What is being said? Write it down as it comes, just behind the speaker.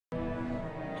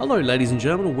Hello ladies and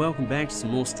gentlemen, welcome back to some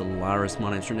more Stellaris.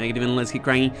 My name's Negative and let's get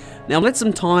cracking. Now let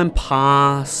some time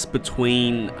pass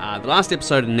between the last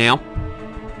episode and now.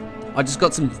 I just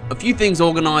got a few things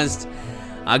organised.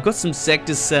 I've got some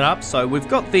sectors set up. So we've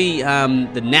got the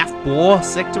NAF Bor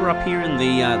sector up here in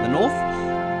the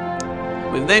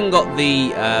north. We've then got the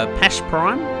Pash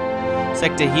Prime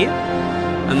sector here,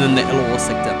 and then the Elor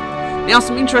sector. Now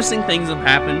some interesting things have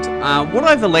happened. What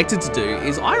I've elected to do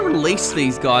is I release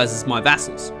these guys as my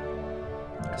vassals.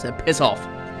 So piss off.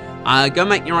 Go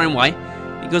make your own way,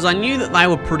 because I knew that they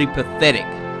were pretty pathetic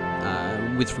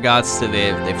with regards to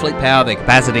their fleet power, their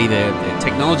capacity, their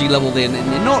technology level. They're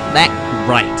not that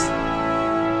great.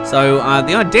 So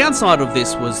the downside of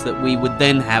this was that we would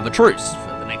then have a truce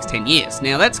for the next 10 years.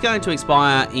 Now that's going to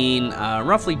expire in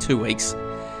roughly 2 weeks.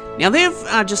 Now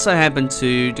they've just so happened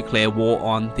to declare war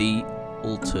on the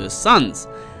Alter Suns.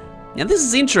 Now this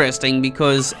is interesting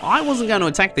because I wasn't going to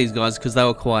attack these guys because they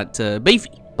were quite beefy,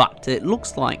 but it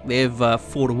looks like they've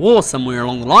fought a war somewhere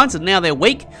along the lines and now they're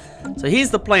weak. So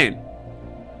here's the plan.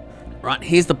 Right,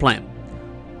 here's the plan.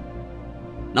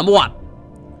 Number one,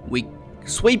 we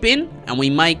sweep in and we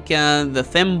make the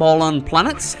Thembolon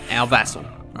planets our vassal.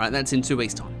 Right, that's in 2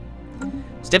 weeks' time.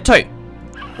 Step two.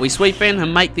 We sweep in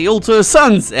and make the Alter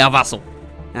Suns our vassal.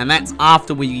 And that's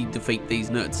after we defeat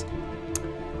these nerds.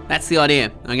 That's the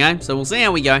idea, okay? So we'll see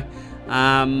how we go.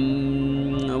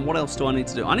 What else do I need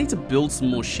to do? I need to build some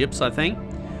more ships, I think.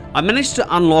 I managed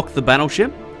to unlock the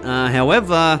battleship.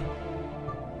 However,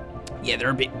 yeah, they're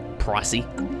a bit pricey.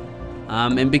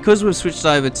 And because we've switched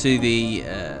over to the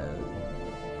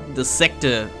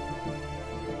sector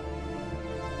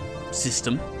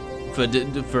system,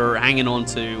 for hanging on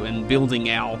to and building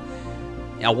our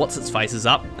what's-its-faces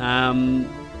up.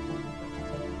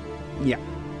 Yeah,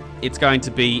 it's going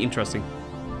to be interesting.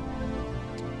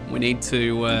 We need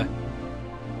to,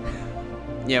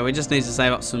 yeah, we just need to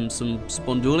save up some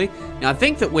sponduli. Now, I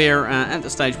think that we're at the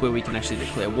stage where we can actually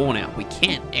declare war now. We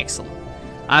can, excellent.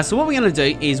 So what we're going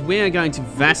to do is we're going to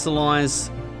vassalize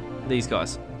these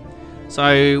guys.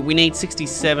 So we need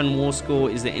 67 war score.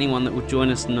 Is there anyone that would join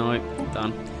us? No,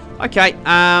 done. Okay,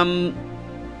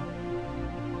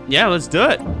 yeah, let's do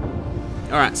it.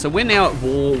 Alright, so we're now at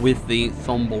war with the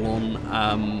Thembolon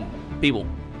people.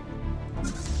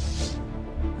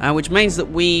 Which means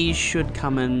that we should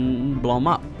come and blow them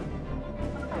up.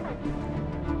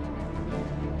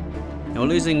 Now we're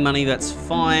losing money, that's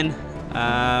fine.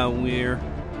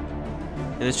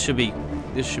 This should be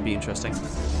interesting.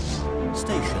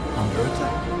 Station under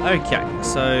attack. Okay,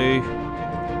 so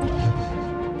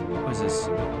what is this?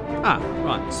 Ah,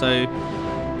 right, so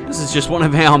this is just one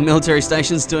of our military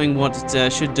stations doing what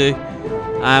it should do.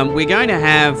 We're going to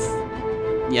have,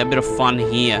 yeah, a bit of fun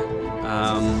here.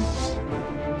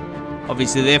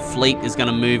 Obviously their fleet is going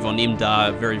to move on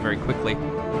Imdar very, very quickly.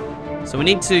 So we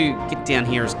need to get down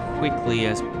here as quickly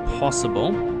as possible.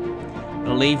 I'm going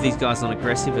to leave these guys on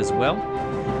aggressive as well.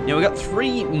 Now we've got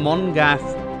 3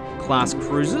 Mongath class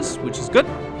cruisers, which is good.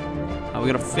 We've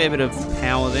got a fair bit of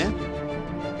power there.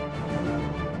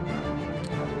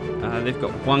 They've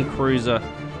got 1 cruiser,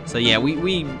 so yeah, we're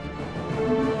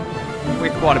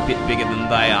quite a bit bigger than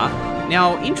they are.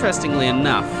 Now, interestingly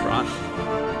enough, right,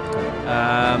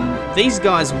 these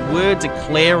guys were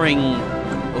declaring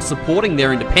or supporting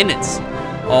their independence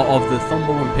of the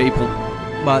Thembolon people,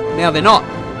 but now they're not.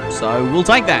 So we'll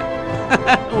take that.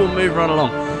 We'll move right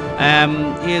along.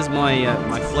 Here's my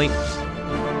my fleet.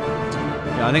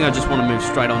 Yeah, I think I just want to move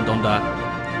straight on Dondar.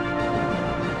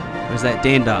 Where's that?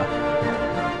 Dandar.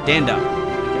 Dandar.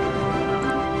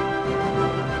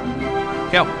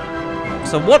 Okay.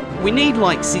 So what we need,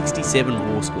 like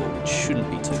 67 war score, which shouldn't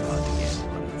be too hard to get.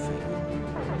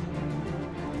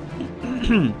 I don't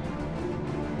think.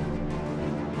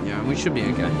 Yeah, we should be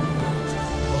okay.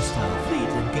 Hostile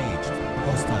fleet engaged.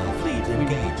 Hostile fleet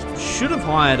engaged. Should have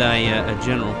hired a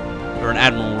general, or an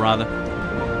admiral rather, to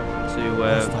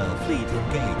hostile fleet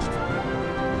engaged.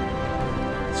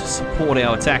 Support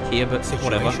our attack here, but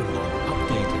whatever.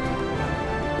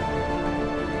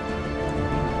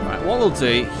 Right, what we'll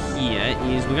do here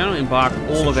is we're going to embark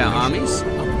all of our armies.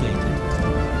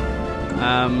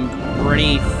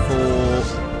 Ready for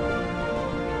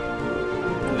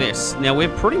this. Now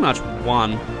we're pretty much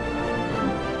won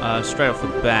straight off the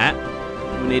bat.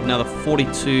 We need another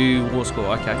 42 war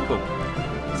score. Okay, cool.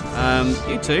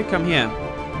 You two, come here.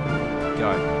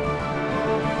 Go.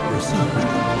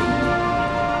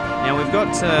 Now we've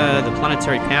got the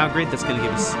planetary power grid that's going to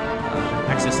give us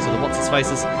access to the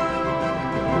what's-its-faces.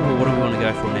 Ooh, what do we want to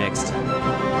go for next?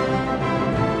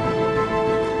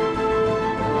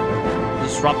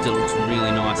 Disruptor looks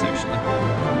really nice, actually.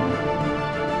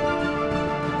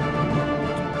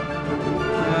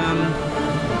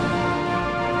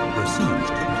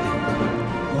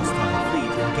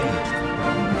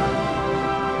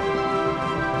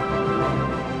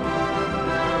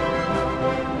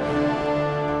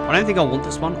 I don't think I want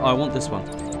this one. I want this one.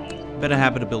 Better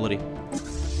habitability.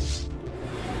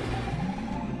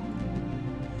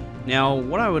 Now,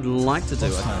 what I would like to do,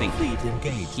 I think,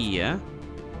 here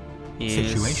is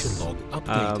Situation log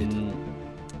updated.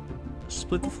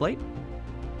 split the fleet.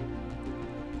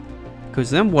 Because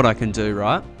then what I can do,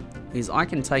 right, is I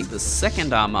can take the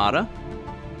second armada.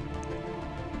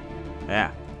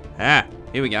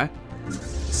 Here we go.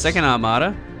 Second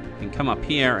armada can come up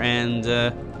here and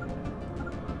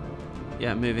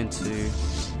yeah, move into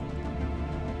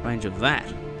range of that.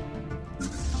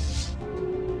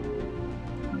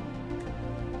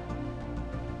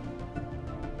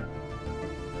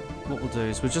 What we'll do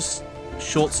is we'll just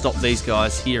short stop these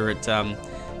guys here at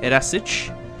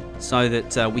Asich, so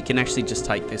that we can actually just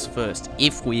take this first,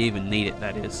 if we even need it,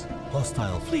 that is.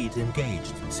 Hostile fleet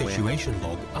engaged. Situation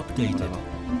log updated.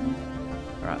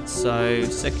 Alright, so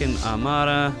second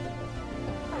armada.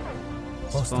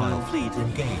 Hostile fleet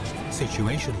engaged.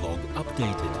 Situation log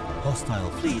updated. Hostile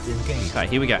fleet engaged. Okay,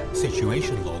 here we go.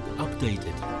 Situation log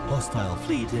updated. Hostile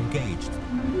fleet engaged.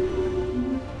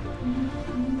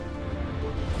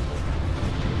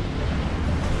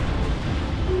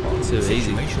 Too easy.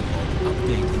 Situation log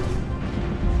updated.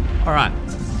 Alright.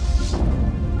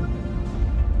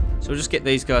 So we'll just get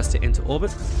these guys to enter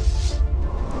orbit.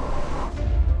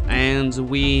 And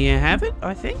we have it,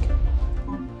 I think.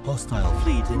 Hostile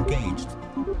fleet engaged.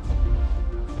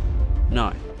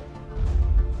 No.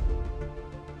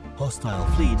 Hostile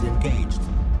fleet engaged.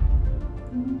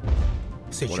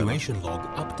 Situation log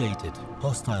updated.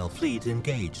 Hostile fleet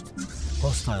engaged.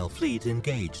 Hostile fleet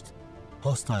engaged.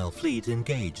 Hostile fleet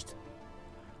engaged.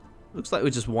 Looks like we're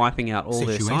just wiping out all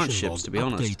their science ships, to be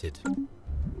honest.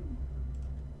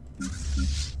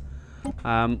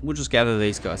 We'll just gather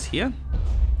these guys here.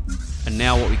 And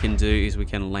now what we can do is we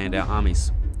can land our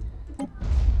armies.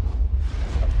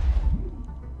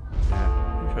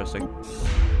 Yeah, interesting.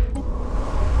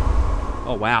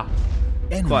 Oh, wow.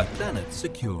 Enemy planet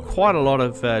secure. Quite a lot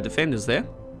of defenders there.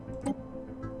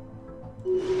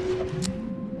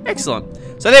 Excellent.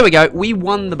 So there we go. We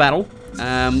won the battle.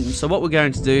 So what we're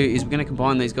going to do is we're going to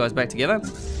combine these guys back together.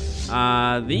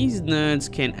 These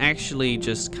nerds can actually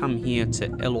just come here to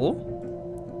Elor.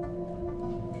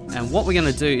 And what we're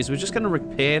going to do is we're just going to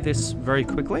repair this very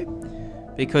quickly.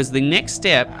 Because the next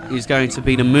step is going to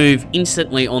be to move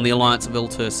instantly on the Alliance of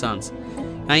Iltur's Sons.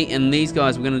 Okay, and these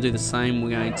guys, we're going to do the same.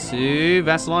 We're going to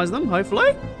vassalize them,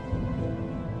 hopefully.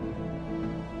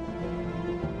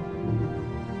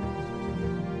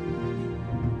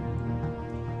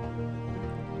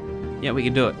 Yeah, we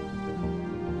can do it.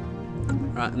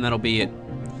 Right, and that'll be it.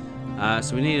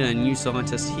 So we need a new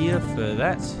scientist here for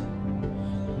that.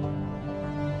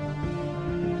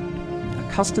 A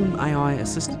custom AI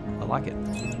assistant. I like it.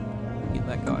 Get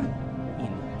that guy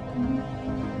in.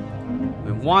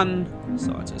 We're one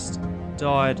scientist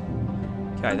died.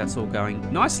 Okay, that's all going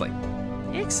nicely.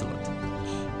 Excellent.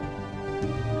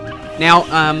 Now,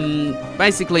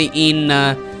 basically in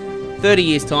 30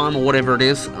 years' time, or whatever it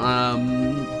is, how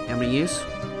many years?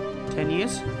 10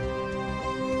 years?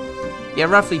 Yeah,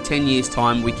 roughly 10 years'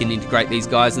 time, we can integrate these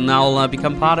guys and they'll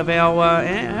become part of our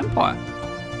empire.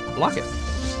 I like it.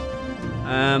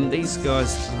 These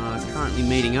guys are currently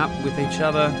meeting up with each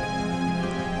other.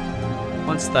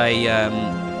 Once they...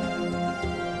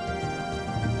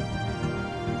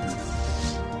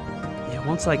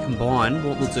 once they combine,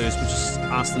 what we'll do is we'll just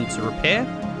ask them to repair.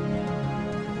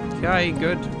 Okay,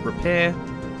 good. Repair.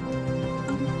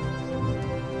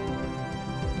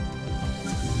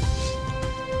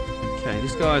 Okay,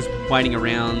 this guy's waiting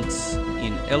around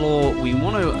in Elor. We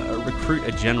want to recruit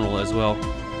a general as well.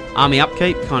 Army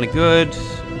upkeep, kind of good.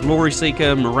 Glory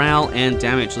Seeker, morale, and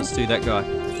damage. Let's do that guy.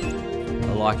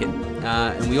 I like it.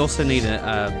 And we also need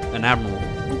an admiral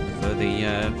for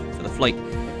the fleet.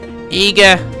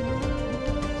 Eager.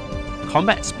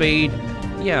 Combat speed.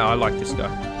 Yeah, I like this guy.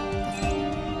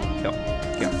 Go.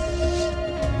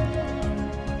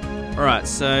 Alright,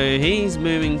 so he's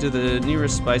moving to the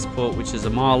nearest spaceport, which is a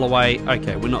mile away.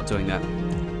 Okay, we're not doing that.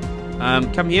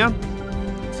 Come here.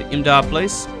 To Imdar,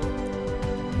 please.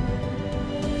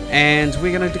 And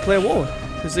we're going to declare war.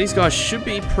 Because these guys should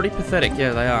be pretty pathetic.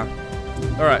 Yeah, they are.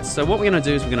 Alright, so what we're going to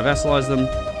do is we're going to vassalize them.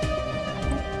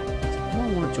 Does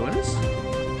anyone want to join us?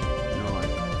 No.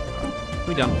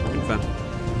 We're done. Confirm.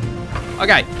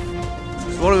 Okay.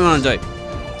 So what do we want to do?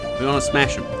 We want to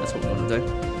smash them. That's what we want to do.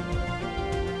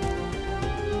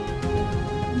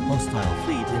 Hostile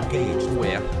fleet engaged.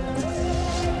 Where? No,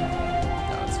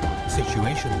 that's fine.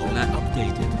 Situation log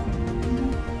updated.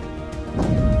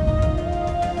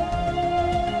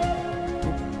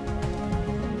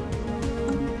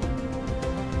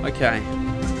 Okay.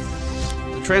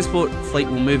 the transport fleet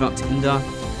will move up to Inda,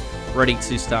 ready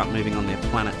to start moving on their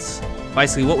planets.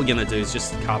 Basically, what we're going to do is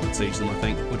just carpet siege them, I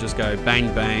think. We'll just go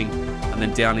bang, bang, and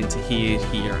then down into here,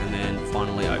 here, and then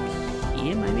finally over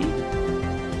here, maybe?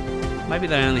 Maybe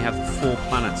they only have 4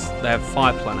 planets. They have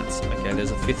 5 planets. Okay,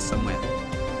 there's a 5th somewhere.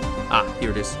 Ah, here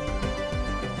it is.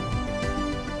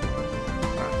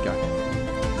 Alright, go.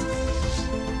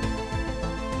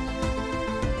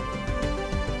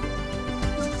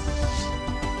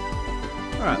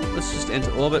 Alright, let's just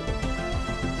enter orbit.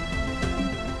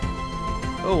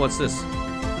 Oh, what's this?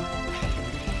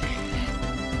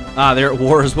 Ah, they're at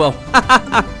war as well.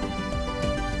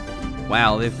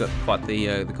 Wow, they've got quite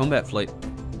the combat fleet.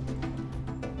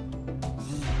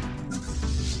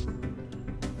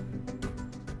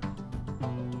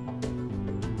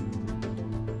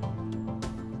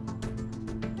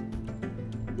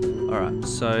 Alright,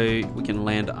 so we can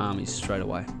land armies straight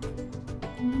away.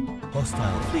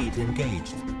 Hostile fleet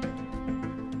engaged.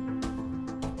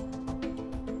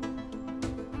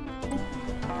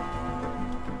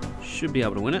 Should be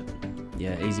able to win it.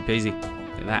 Yeah, easy peasy.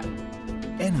 Look at that.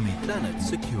 Enemy planet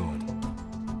secured.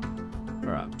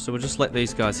 Alright, so we'll just let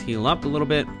these guys heal up a little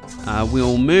bit.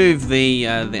 We'll move the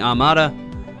Armada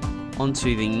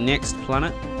onto the next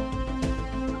planet.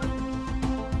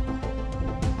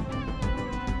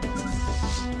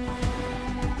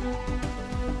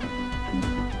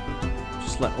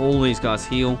 Just let all these guys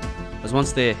heal, because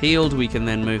once they're healed, we can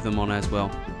then move them on as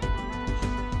well.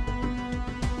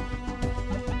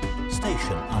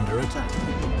 Station under attack.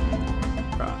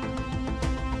 Right.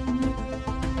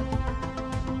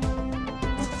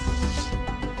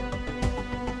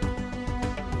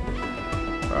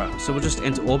 Alright, so we'll just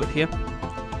enter orbit here.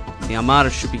 The Armada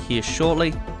should be here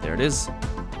shortly. There it is.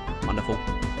 Wonderful.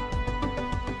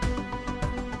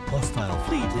 Hostile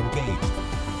fleet engaged.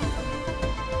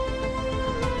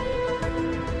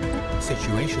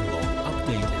 Situation log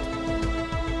updated.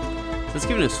 So it's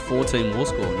giving us 14 war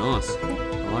score. Nice. I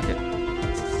like it.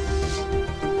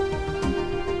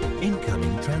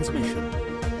 Incoming transmission.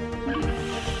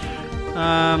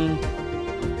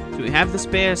 Do we have the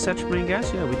spare saturating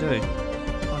gas? Yeah, we do.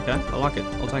 Okay, I like it.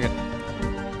 I'll take it.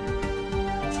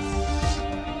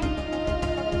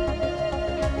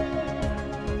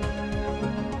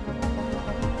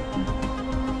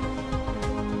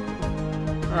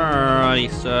 Alrighty,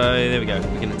 so there we go.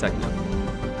 We can attack now.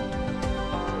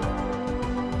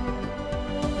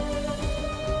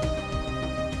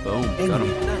 Boom, got him.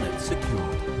 Planet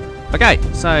secured. Okay,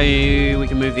 so we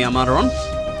can move the Armada on.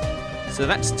 So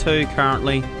that's 2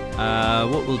 currently.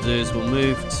 What we'll do is we'll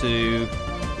move to...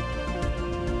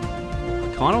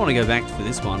 I kind of want to go back for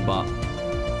this one, but...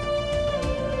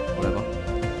 whatever.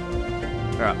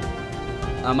 Alright.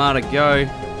 Armada, go.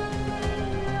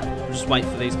 Just wait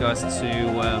for these guys to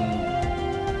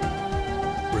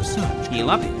Research heal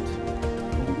up.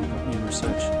 complete. New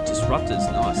research.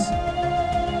 Disruptors, nice.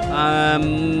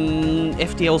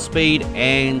 FTL speed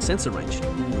and sensor range.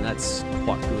 That's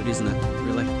quite good, isn't it?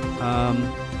 Really.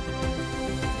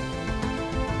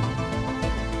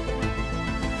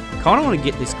 Kind of want to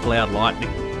get this Cloud Lightning.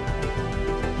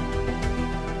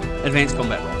 Advanced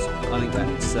combat rolls. I think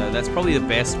that's probably the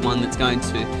best one that's going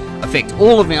to affect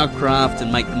all of our craft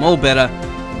and make them all better.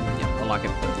 Yeah, I like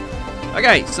it.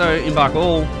 Okay, so embark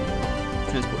all.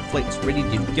 Transport fleet's ready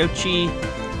to go.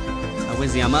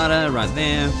 Where's the Armada? Right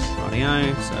there.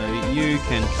 Rightio. So you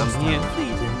can come here.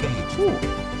 Fleet engaged. Ooh.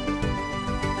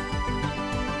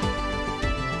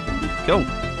 Cool.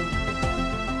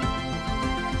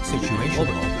 Situation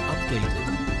log updated.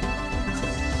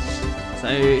 So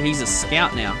he's a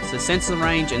scout now. So sensor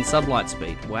range and sublight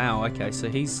speed. Wow, okay, so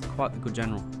he's quite the good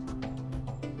general.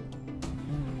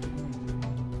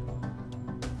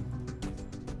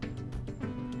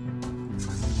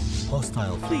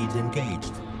 Hostile fleet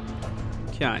engaged.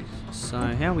 Okay, so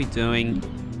how are we doing?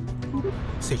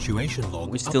 Situation log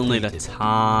We still need a updated.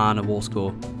 ton of war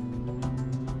score.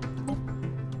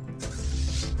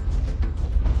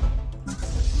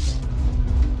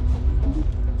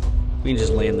 We can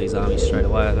just land these armies straight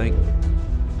away, I think.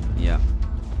 Yeah.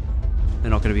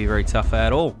 They're not going to be very tough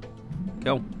at all.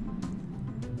 Cool.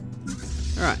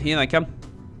 Alright, here they come.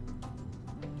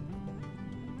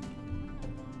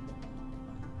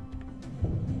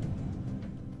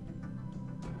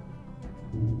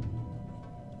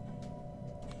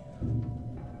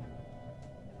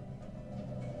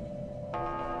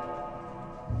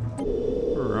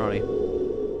 Alrighty.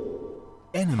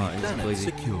 Enemy Oh, it's planet bleeding.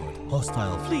 secured.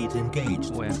 Hostile fleet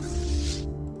engaged. Where?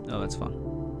 Oh, that's fun.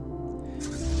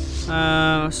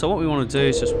 So what we want to do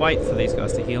is just wait for these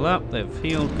guys to heal up. They've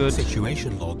healed, good.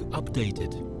 Situation log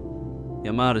updated. The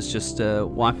Armada's just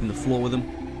wiping the floor with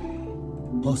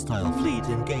them. Hostile fleet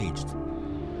engaged.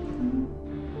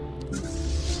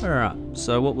 Alright,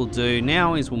 so what we'll do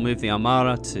now is we'll move the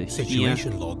Armada to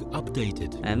Situation here. log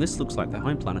updated. And this looks like their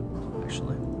home planet,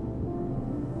 actually.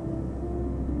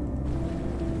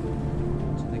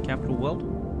 Is it the capital world?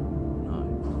 No.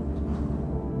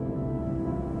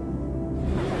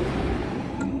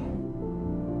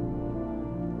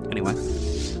 Anyway.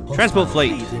 Hostile Transport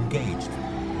fleet. engaged.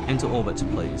 Enter orbit,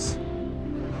 please.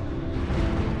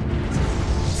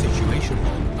 Situation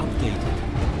log updated.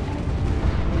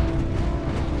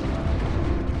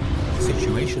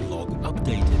 Situation log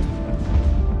updated.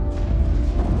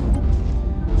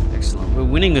 Excellent. We're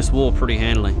winning this war pretty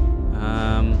handily.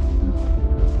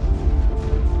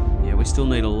 Yeah, we still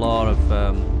need a lot of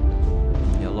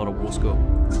war score.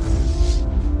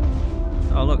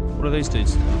 Oh look, what are these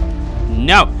dudes?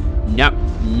 No, no,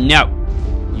 no!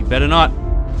 You better not.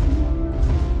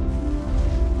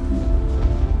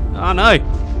 Oh no!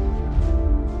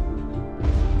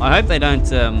 I hope they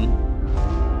don't.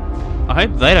 I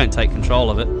hope they don't take control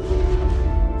of it.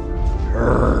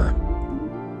 Urgh.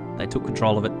 They took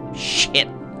control of it. Shit!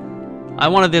 I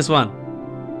wanted this one.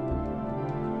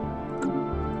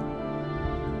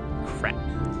 Crap.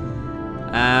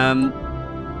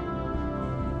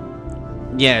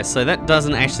 Yeah, so that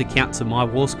doesn't actually count to my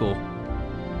war score.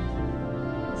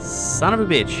 Son of a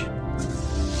bitch.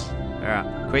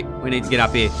 Alright, quick, we need to get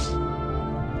up here.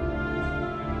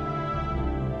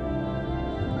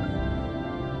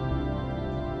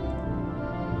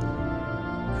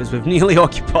 Because we've nearly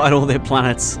occupied all their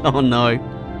planets. Oh no.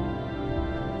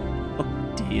 Oh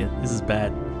dear, this is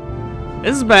bad.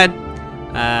 This is bad.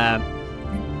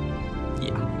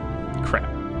 Yeah. Crap.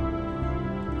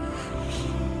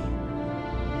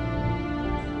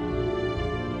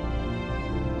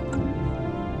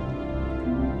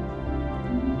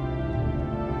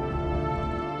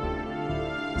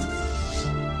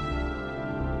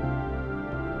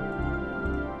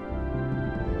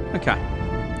 Okay.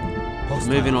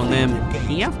 Hostile Moving on fleet them engaged.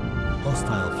 here.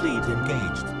 Hostile fleet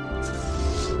engaged.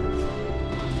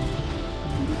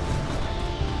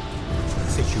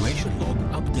 Situation log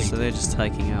updated. So they're just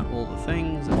taking out all the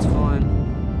things, that's fine.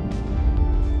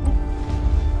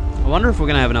 I wonder if we're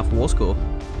going to have enough war score.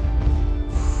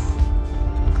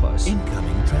 Close.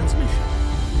 Incoming transmission.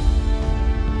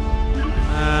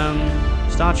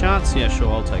 Star charts? Yeah,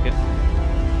 sure, I'll take it.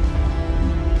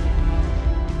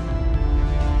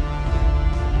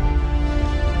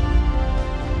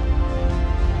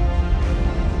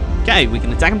 Okay, we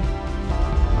can attack him.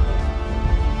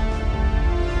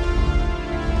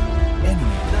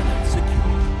 Enemy planet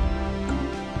secured.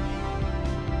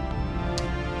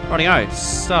 Rightio,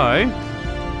 so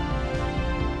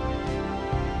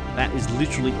that is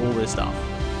literally all their stuff.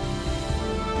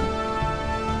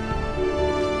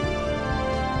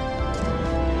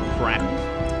 Crap.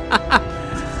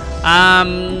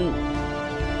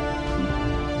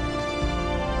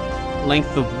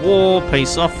 Length of war,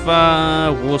 peace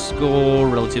offer, war score,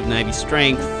 relative navy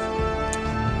strength.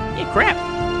 Yeah, crap.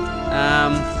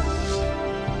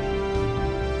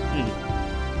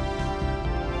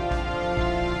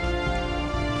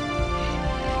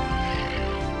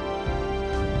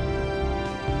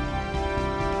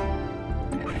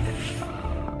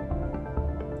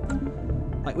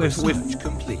 Like we've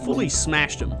fully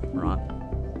smashed them, right?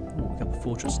 Oh, we got the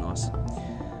fortress, nice.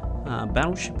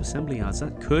 Battleship assembly yards,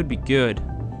 that could be good.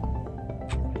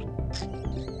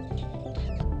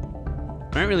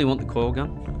 I don't really want the coil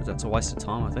gun, because that's a waste of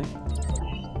time, I think.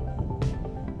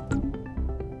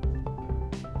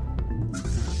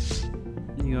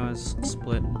 You guys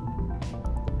split.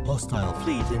 Hostile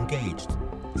fleet engaged.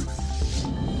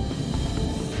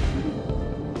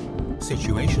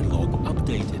 Situation log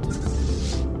updated.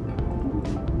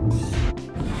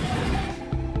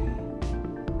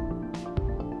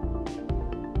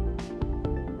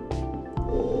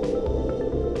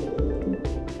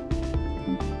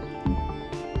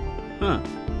 Huh.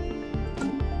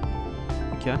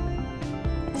 Okay.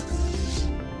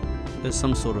 There's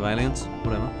some sort of aliens,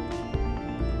 whatever.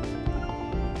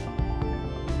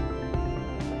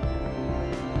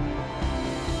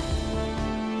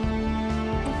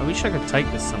 I wish I could take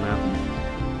this somehow.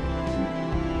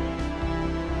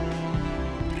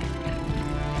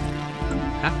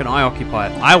 How can I occupy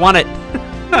it? I want it!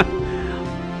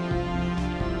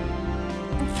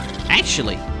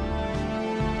 Actually,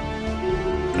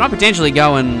 can I potentially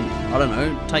go and, I don't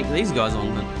know, take these guys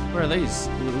on then? Where are these?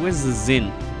 Where's the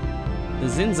Zin? The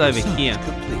Zin's over Search here.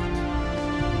 complete.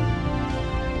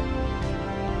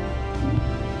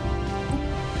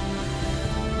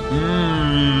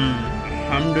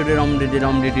 What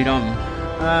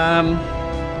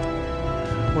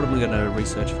am I going to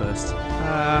research first? Is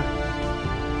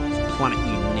planet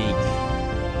unique?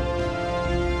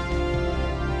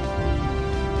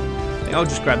 I think I'll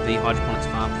just grab the hydroponics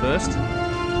farm first.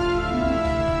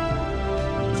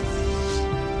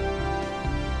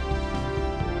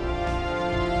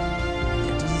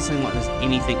 It doesn't seem like there's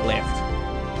anything left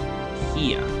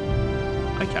here.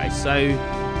 Okay, so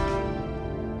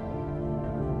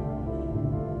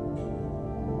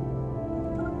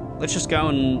let's just go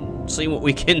and see what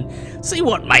we can see,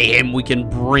 what mayhem we can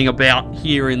bring about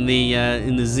here in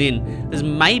the Zin. There's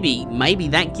maybe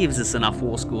that gives us enough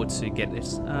war score to get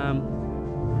this.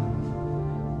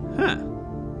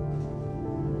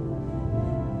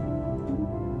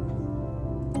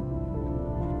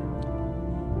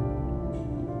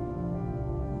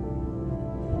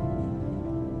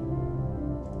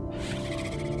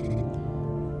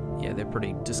 Yeah, they're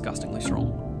pretty disgustingly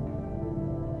strong.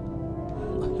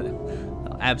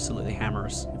 They'll absolutely hammer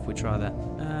us if we try that.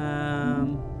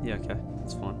 Yeah, okay,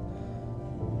 that's fine.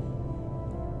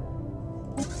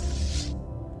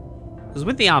 Because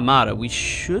with the Armada, we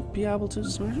should be able to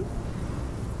smash it.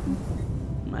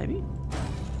 Maybe.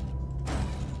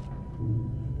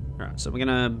 Alright, so we're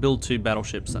gonna build 2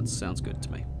 battleships. That sounds good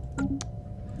to me.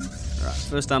 Alright,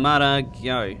 first Armada,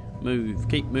 go. Move.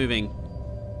 Keep moving.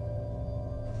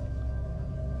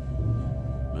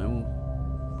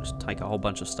 Just take a whole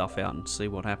bunch of stuff out and see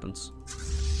what happens.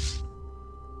 It's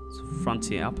a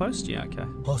frontier outpost? Yeah, okay.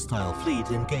 Hostile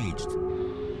fleet engaged.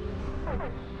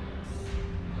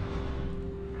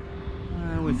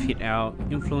 We've hit our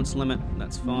influence limit.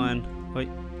 That's fine. Wait.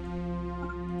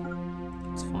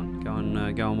 That's fine. Go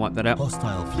and wipe that out.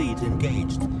 Hostile fleet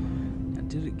engaged. Now,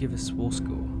 did it give us war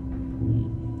score?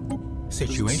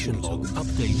 Situation log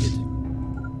updated.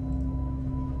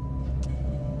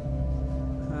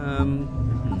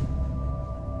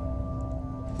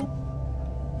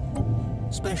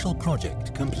 Special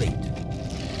project complete.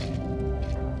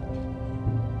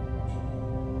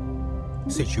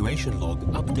 Situation log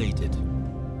updated.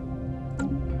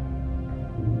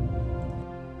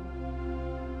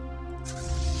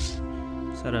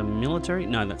 Is that a military?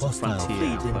 No, that's Hostile a frontier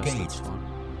fleet outpost. That's engaged. fine.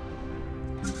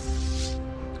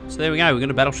 So there we go. We've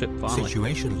got a battleship finally.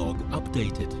 Situation log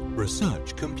updated.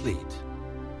 Research complete.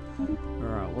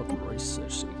 Alright, what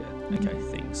research do we get? Okay,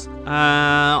 things.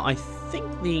 I think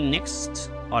the next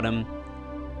item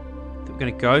that we're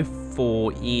going to go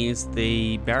for is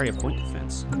the barrier point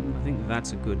defense. I think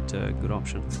that's a good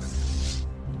option.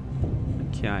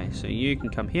 Okay, so you can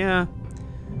come here.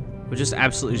 We're just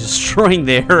absolutely destroying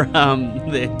their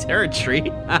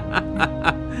territory.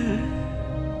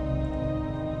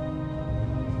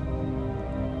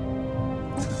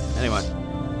 Anyway.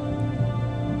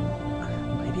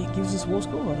 Maybe it gives us war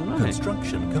score, I don't know.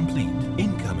 Construction complete.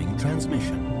 Incoming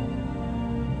transmission.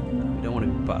 No, we don't want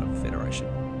to be part of a federation.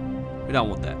 We don't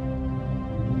want that.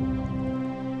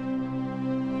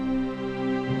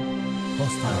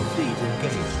 Hostile fleet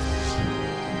engaged.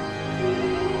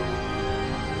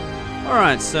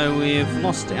 Alright, so we've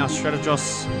lost our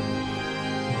strategos.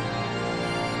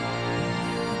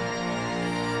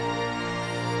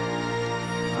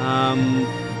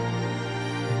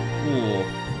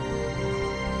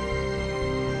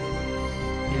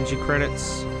 Energy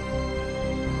credits.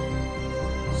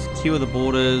 Secure the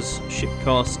borders. Ship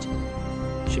cost.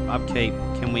 Ship upkeep.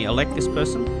 Can we elect this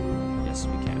person? Yes,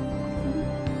 we can.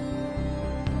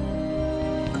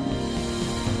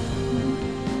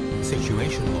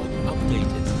 Situation log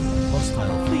updated.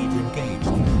 Hostile fleet engaged.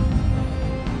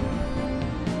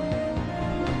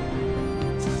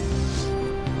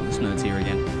 Oh, this nerd's here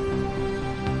again.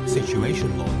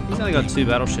 Situation log He's only got 2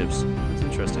 battleships. That's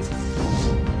interesting.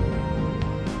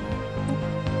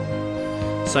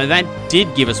 So that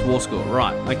did give us war score,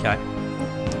 right? Okay.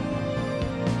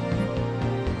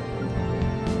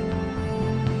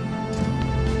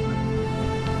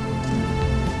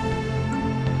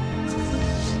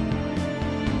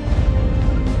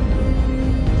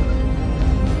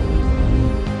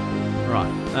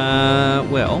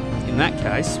 Well, in that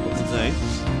case, what we'll do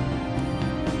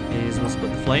is we'll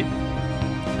split the fleet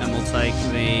and we'll take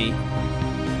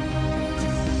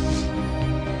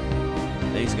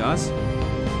these guys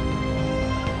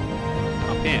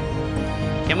up here.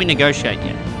 Can we negotiate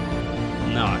yet?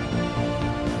 No.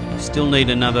 We still need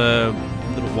another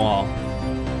little while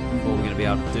before we're going to be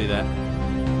able to do that.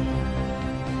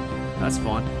 That's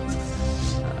fine.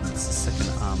 That's the second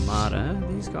armada.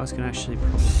 These guys can actually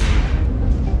probably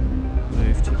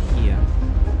move to here.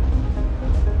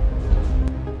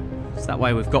 So that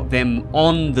way we've got them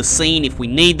on the scene if we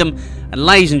need them. And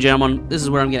ladies and gentlemen, this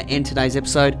is where I'm going to end today's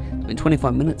episode. It's been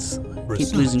 25 minutes. I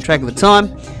keep losing track of the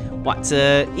time. But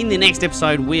in the next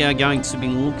episode, we are going to be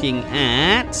looking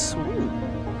at... Ooh,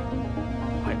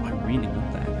 I really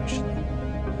want that, actually.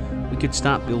 We could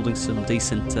start building some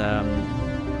decent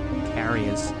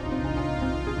carriers.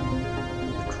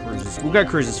 Cruisers. We'll go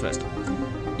cruisers first.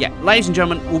 Yeah, ladies and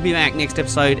gentlemen, we'll be back next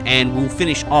episode, and we'll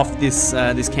finish off this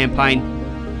this campaign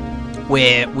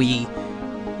where we,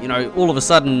 you know, all of a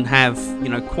sudden have, you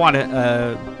know, quite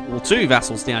a well, two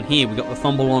vassals down here. We've got the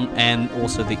Thombalon and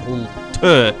also the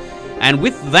Alter. And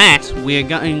with that, we're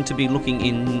going to be looking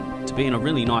to be in a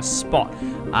really nice spot.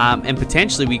 And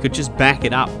potentially we could just back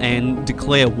it up and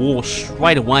declare war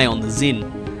straight away on the Zin.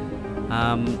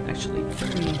 Actually,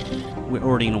 we're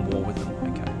already in a war with them.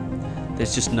 Okay.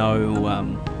 There's just no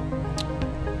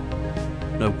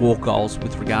war goals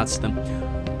with regards to them.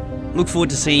 Look forward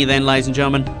to seeing you then, ladies and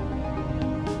gentlemen.